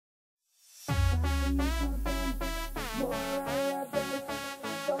Hi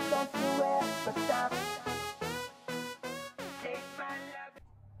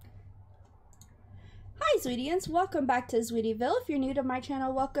Zweetians, welcome back to Zweetieville. If you're new to my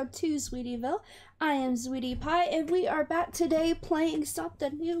channel, welcome to Zweetieville. I am Zweetie Pie and we are back today playing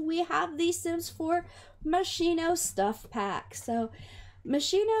something new. We have the Sims 4 Moschino Stuff Pack. So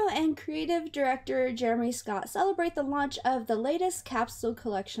Moschino and creative director Jeremy Scott celebrate the launch of the latest capsule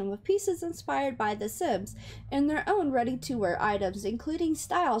collection with pieces inspired by The Sims and their own ready-to-wear items, including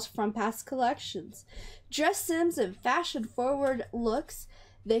styles from past collections. Dress Sims in fashion-forward looks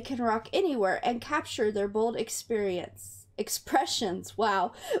they can rock anywhere and capture their bold expressions,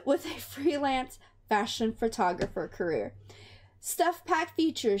 wow, with a freelance fashion photographer career. Stuff Pack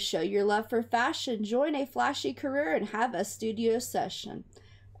features show your love for fashion, join a flashy career, and have a studio session.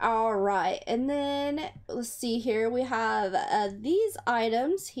 Alright, and then let's see here, we have these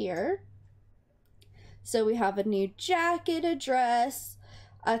items here. So we have a new jacket, a dress,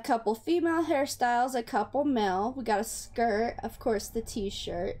 a couple female hairstyles, a couple male. We got a skirt, of course the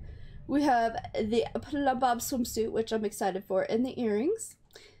t-shirt. We have the Plum Bob swimsuit, which I'm excited for, and the earrings.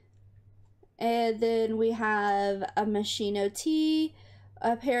 And then we have a Moschino tee,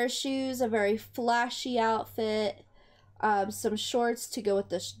 a pair of shoes, a very flashy outfit, some shorts to go with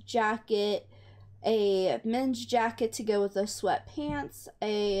this jacket, a men's jacket to go with the sweatpants,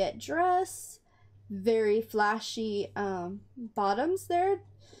 a dress, very flashy bottoms there,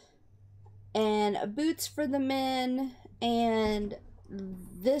 and boots for the men, and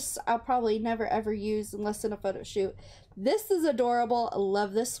this I'll probably never ever use unless in a photo shoot. This is adorable. I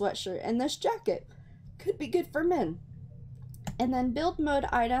love this sweatshirt, and this jacket could be good for men. And then build mode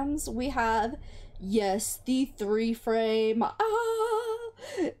items, we have, yes, the 3-frame,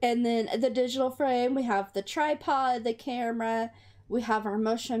 and then the digital frame. We have the tripod, the camera, we have our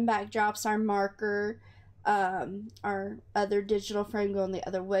motion backdrops, our marker, our other digital frame going the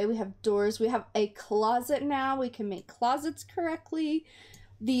other way. We have doors. We have a closet now. We can make closets correctly.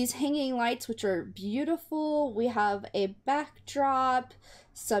 These hanging lights, which are beautiful. We have a backdrop,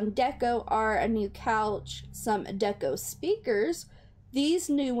 some deco art, a new couch, some deco speakers. These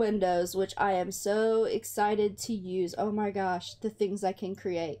new windows, which I am so excited to use. Oh my gosh, the things I can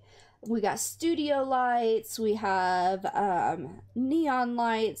create. We got studio lights. We have neon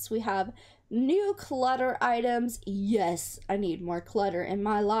lights. We have new clutter items. Yes, I need more clutter in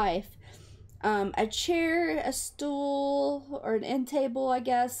my life. A chair, a stool, or an end table, I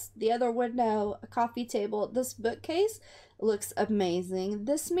guess. The other window, a coffee table. This bookcase looks amazing.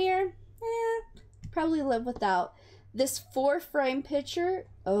 This mirror, probably live without. This 4-frame picture,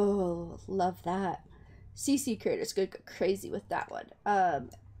 oh, love that. CC Creators could go crazy with that one.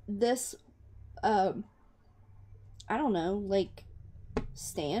 This, I don't know, like,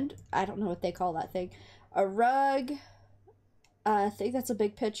 stand? I don't know what they call that thing. A rug. I think that's a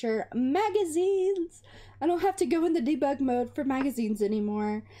big picture. Magazines. I don't have to go in the debug mode for magazines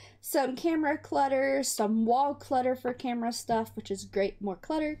anymore. Some camera clutter, some wall clutter for camera stuff, which is great. More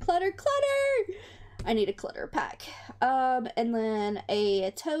clutter, clutter, clutter. I need a clutter pack. And then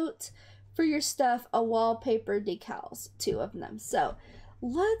a tote for your stuff, a wallpaper, decals, 2 of them. So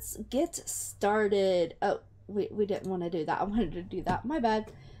let's get started. Oh, we didn't want to do that. I wanted to do that. My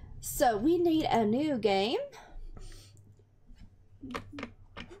bad. So we need a new game.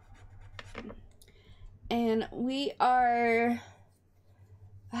 And we are...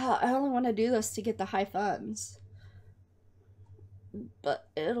 Oh, I only want to do this to get the high funds. But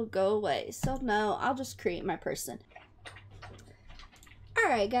it'll go away. So no, I'll just create my person.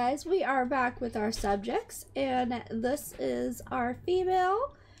 Alright guys, we are back with our subjects. And this is our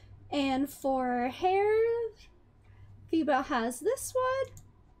female. And for hair, female has this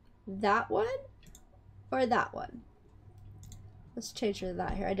one, that one, or that one. Let's change her to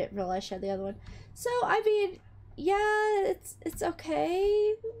that hair. I didn't realize she had the other one. So, I mean, yeah, it's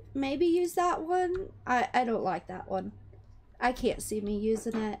okay. Maybe use that one. I don't like that one. I can't see me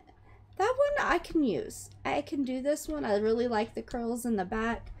using it. That one I can use. I can do this one. I really like the curls in the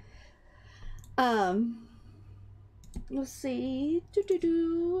back. Let's see.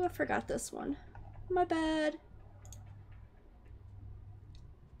 I forgot this one. My bad.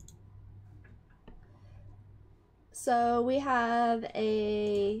 So we have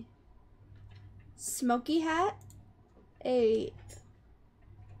a smoky hat, a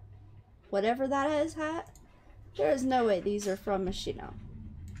whatever that is hat. There is no way these are from Moschino.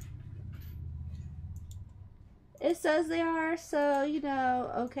 It says they are, so you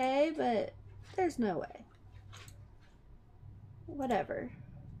know, okay, but there's no way. Whatever.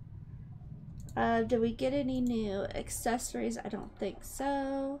 Did we get any new accessories? I don't think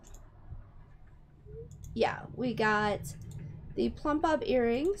so. yeah, we got the plump bob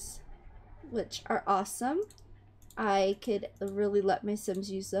earrings, which are awesome. I could really let my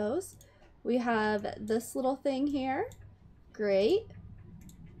Sims use those. We have this little thing here. Great.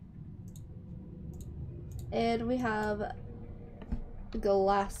 And we have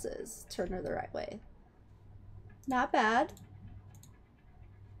glasses. Turn her the right way. Not bad.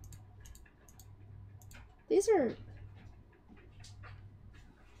 These are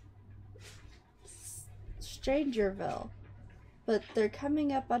Strangerville, but they're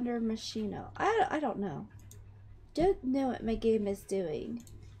coming up under Moschino. I don't know. Don't know what my game is doing.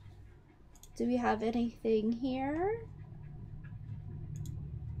 Do we have anything here?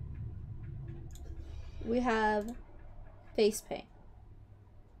 We have face paint,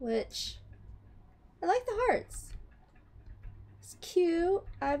 which I like the hearts. It's cute.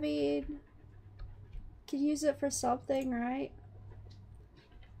 I mean, could use it for something, right?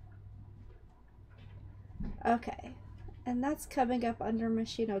 Okay, and that's coming up under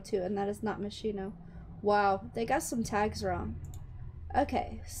Moschino too, and that is not Moschino. Wow, they got some tags wrong.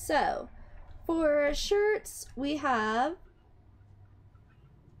 Okay, so for shirts, we have,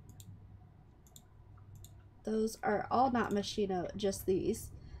 those are all not Moschino, just these.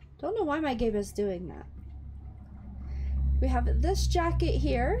 Don't know why my game is doing that. We have this jacket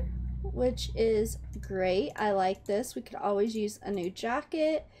here, which is great. I like this. We could always use a new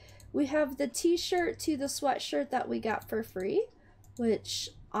jacket. We have the t-shirt to the sweatshirt that we got for free, which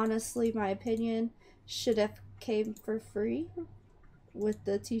honestly, my opinion, should have came for free with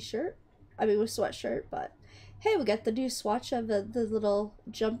the t-shirt. I mean, with sweatshirt, but hey, we got the new swatch of the little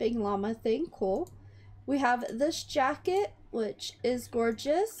jumping llama thing. Cool. We have this jacket, which is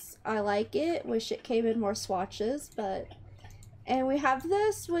gorgeous. I like it. Wish it came in more swatches, but... And we have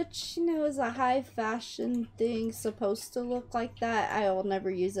this, which, you know, is a high fashion thing, supposed to look like that. I will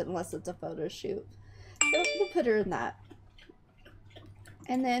never use it unless it's a photo shoot. We'll put her in that.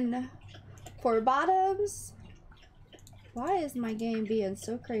 And then for bottoms, why is my game being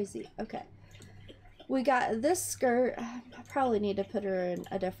so crazy? Okay. We got this skirt. I probably need to put her in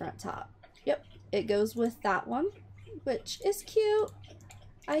a different top. Yep, it goes with that one, which is cute.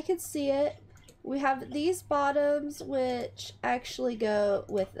 I can see it. We have these bottoms, which actually go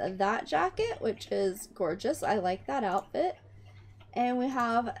with that jacket, which is gorgeous. I like that outfit. And we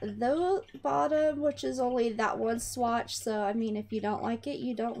have the bottom, which is only that one swatch. So, I mean, if you don't like it,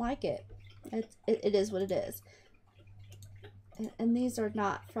 you don't like it. It is what it is. And these are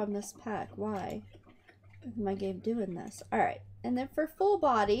not from this pack. Why is my game doing this? Alright. And then for full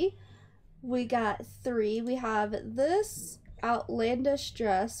body, we got three. We have this outlandish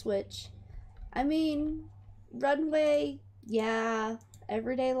dress, which... I mean, runway, yeah.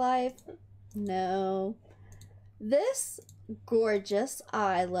 Everyday life, no. This, gorgeous.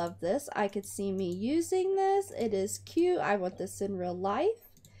 I love this. I could see me using this. It is cute. I want this in real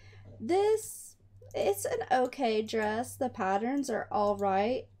life. This, it's an okay dress. The patterns are all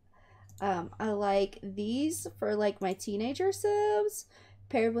right. I like these for like my teenager Sims.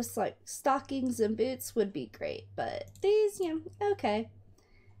 Paired with like stockings and boots would be great. But these, you know, okay.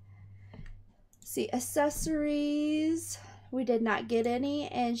 See, accessories, we did not get any,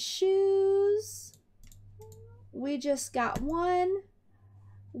 and shoes, we just got one.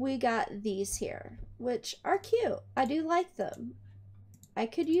 We got these here, which are cute. I do like them. I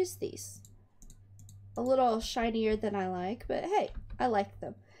could use these. A little shinier than I like, but hey, I like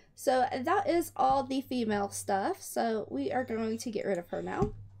them. So that is all the female stuff, so we are going to get rid of her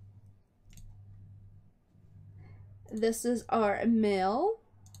now. This is our male,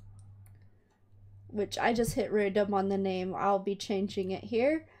 which I just hit random on the name. I'll be changing it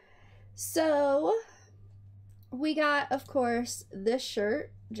here. So we got, of course, this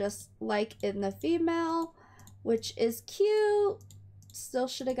shirt, just like in the female, which is cute. Still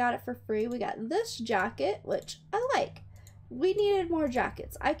should have got it for free. We got this jacket, which I like. We needed more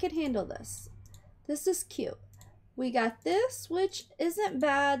jackets. I could handle this. This is cute. We got this, which isn't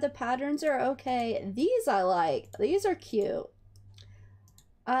bad. The patterns are okay. These I like. These are cute.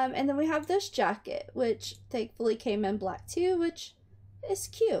 And then we have this jacket, which thankfully came in black too, which is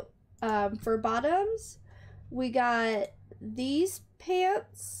cute. For bottoms, we got these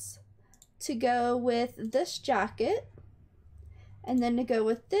pants to go with this jacket. And then to go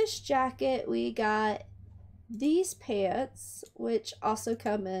with this jacket, we got these pants, which also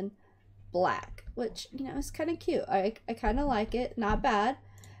come in black, which, you know, is kind of cute. I kind of like it. Not bad.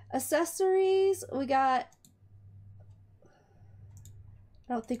 Accessories, we got...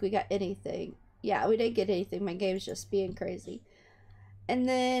 I don't think we got anything. Yeah, we didn't get anything. My game's just being crazy. And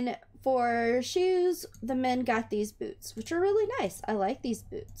then for shoes, the men got these boots, which are really nice. I like these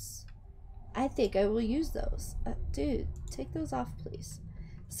boots. I think I will use those. Dude, take those off, please.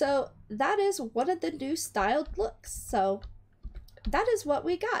 So that is one of the new styled looks. So that is what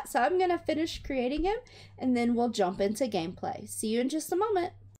we got. So I'm going to finish creating him and then we'll jump into gameplay. See you in just a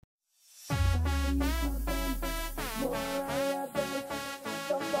moment.